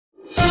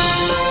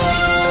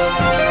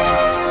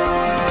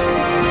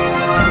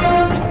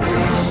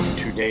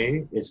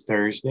Today is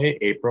Thursday,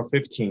 April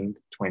 15th,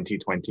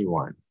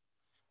 2021.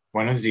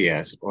 Buenos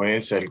días. Hoy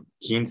es el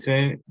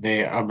 15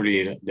 de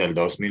abril del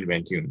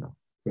 2021.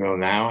 We will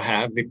now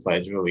have the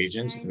Pledge of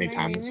Allegiance and the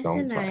Thomas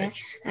Stone Pledge.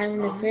 I'm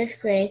in the fifth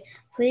grade.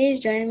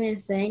 Please join me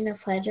in saying the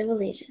Pledge of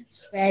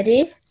Allegiance.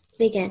 Ready?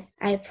 Begin.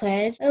 I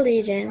pledge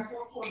allegiance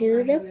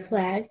to the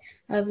flag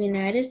of the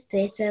United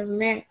States of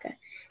America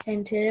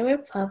and to the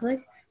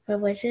republic for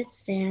which it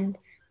stands,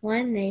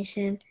 one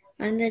nation,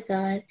 under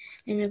God,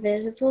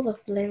 indivisible,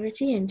 with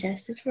liberty and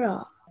justice for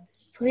all.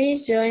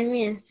 Please join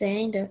me in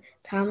saying the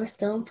Thomas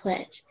Stone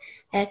Pledge.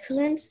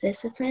 Excellence,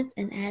 discipline,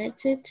 and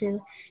attitude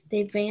too,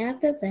 they bring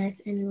out the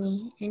best in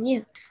me and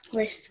you.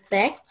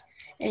 Respect,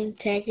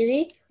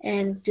 integrity,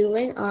 and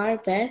doing our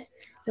best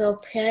will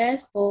prepare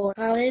us for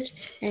college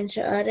and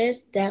show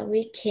others that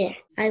we care.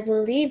 I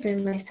believe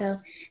in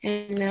myself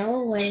and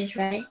know what is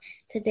right.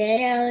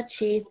 Today I'll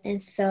achieve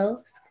and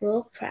so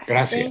school proud.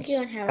 Gracias. Thank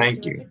you and have a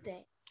terrific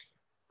day.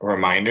 A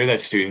reminder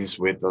that students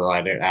with the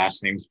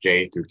last names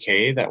J through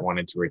K that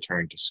wanted to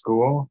return to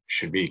school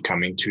should be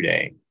coming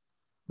today.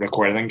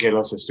 Recuerden que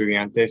los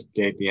estudiantes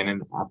que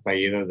tienen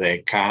apellido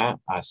de K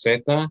a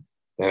Z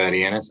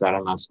deberían estar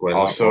en la escuela.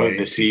 Also,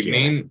 this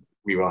evening,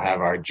 we will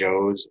have our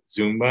Joe's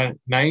Zumba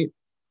night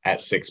at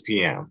 6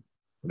 p.m.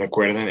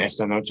 Recuerden,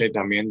 esta noche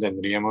también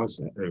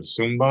tendríamos el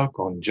Zumba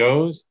con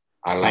Joe's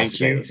a las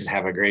 6. And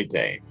have a great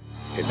day.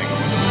 Que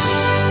tengan